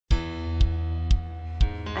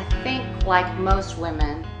I think like most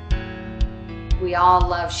women, we all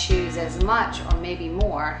love shoes as much or maybe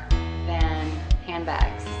more than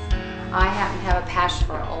handbags. I happen to have a passion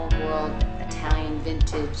for old world Italian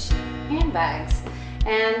vintage handbags,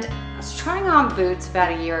 and I was trying on boots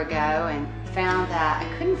about a year ago and found that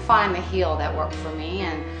I couldn't find the heel that worked for me,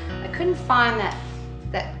 and I couldn't find that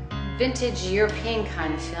vintage European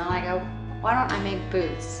kind of feel. And I go, why don't I make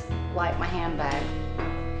boots like my handbag?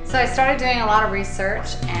 So I started doing a lot of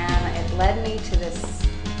research, and it led me to this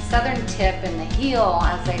southern tip in the heel,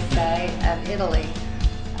 as they say, of Italy,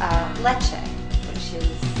 Lecce, which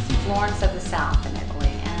is Florence of the South in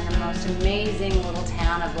Italy, and a most amazing little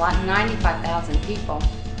town of like 95,000 people.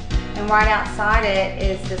 And right outside it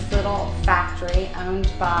is this little factory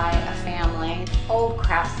owned by a family, old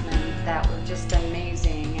craftsmen that were just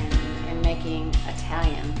amazing in making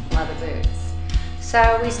Italian leather boots.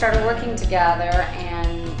 So we started working together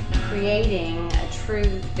and creating a true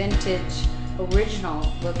vintage, original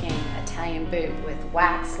looking Italian boot with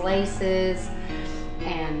wax laces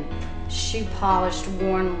and shoe polished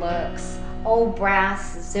worn looks, old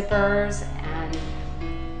brass zippers and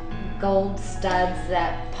gold studs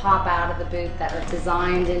that pop out of the boot that are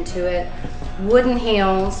designed into it, wooden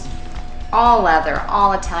heels, all leather,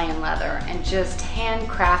 all Italian leather, and just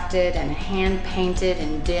handcrafted and hand painted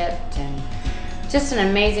and dipped, and just an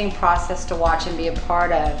amazing process to watch and be a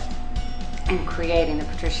part of in creating the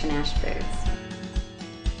Patricia Nash boots.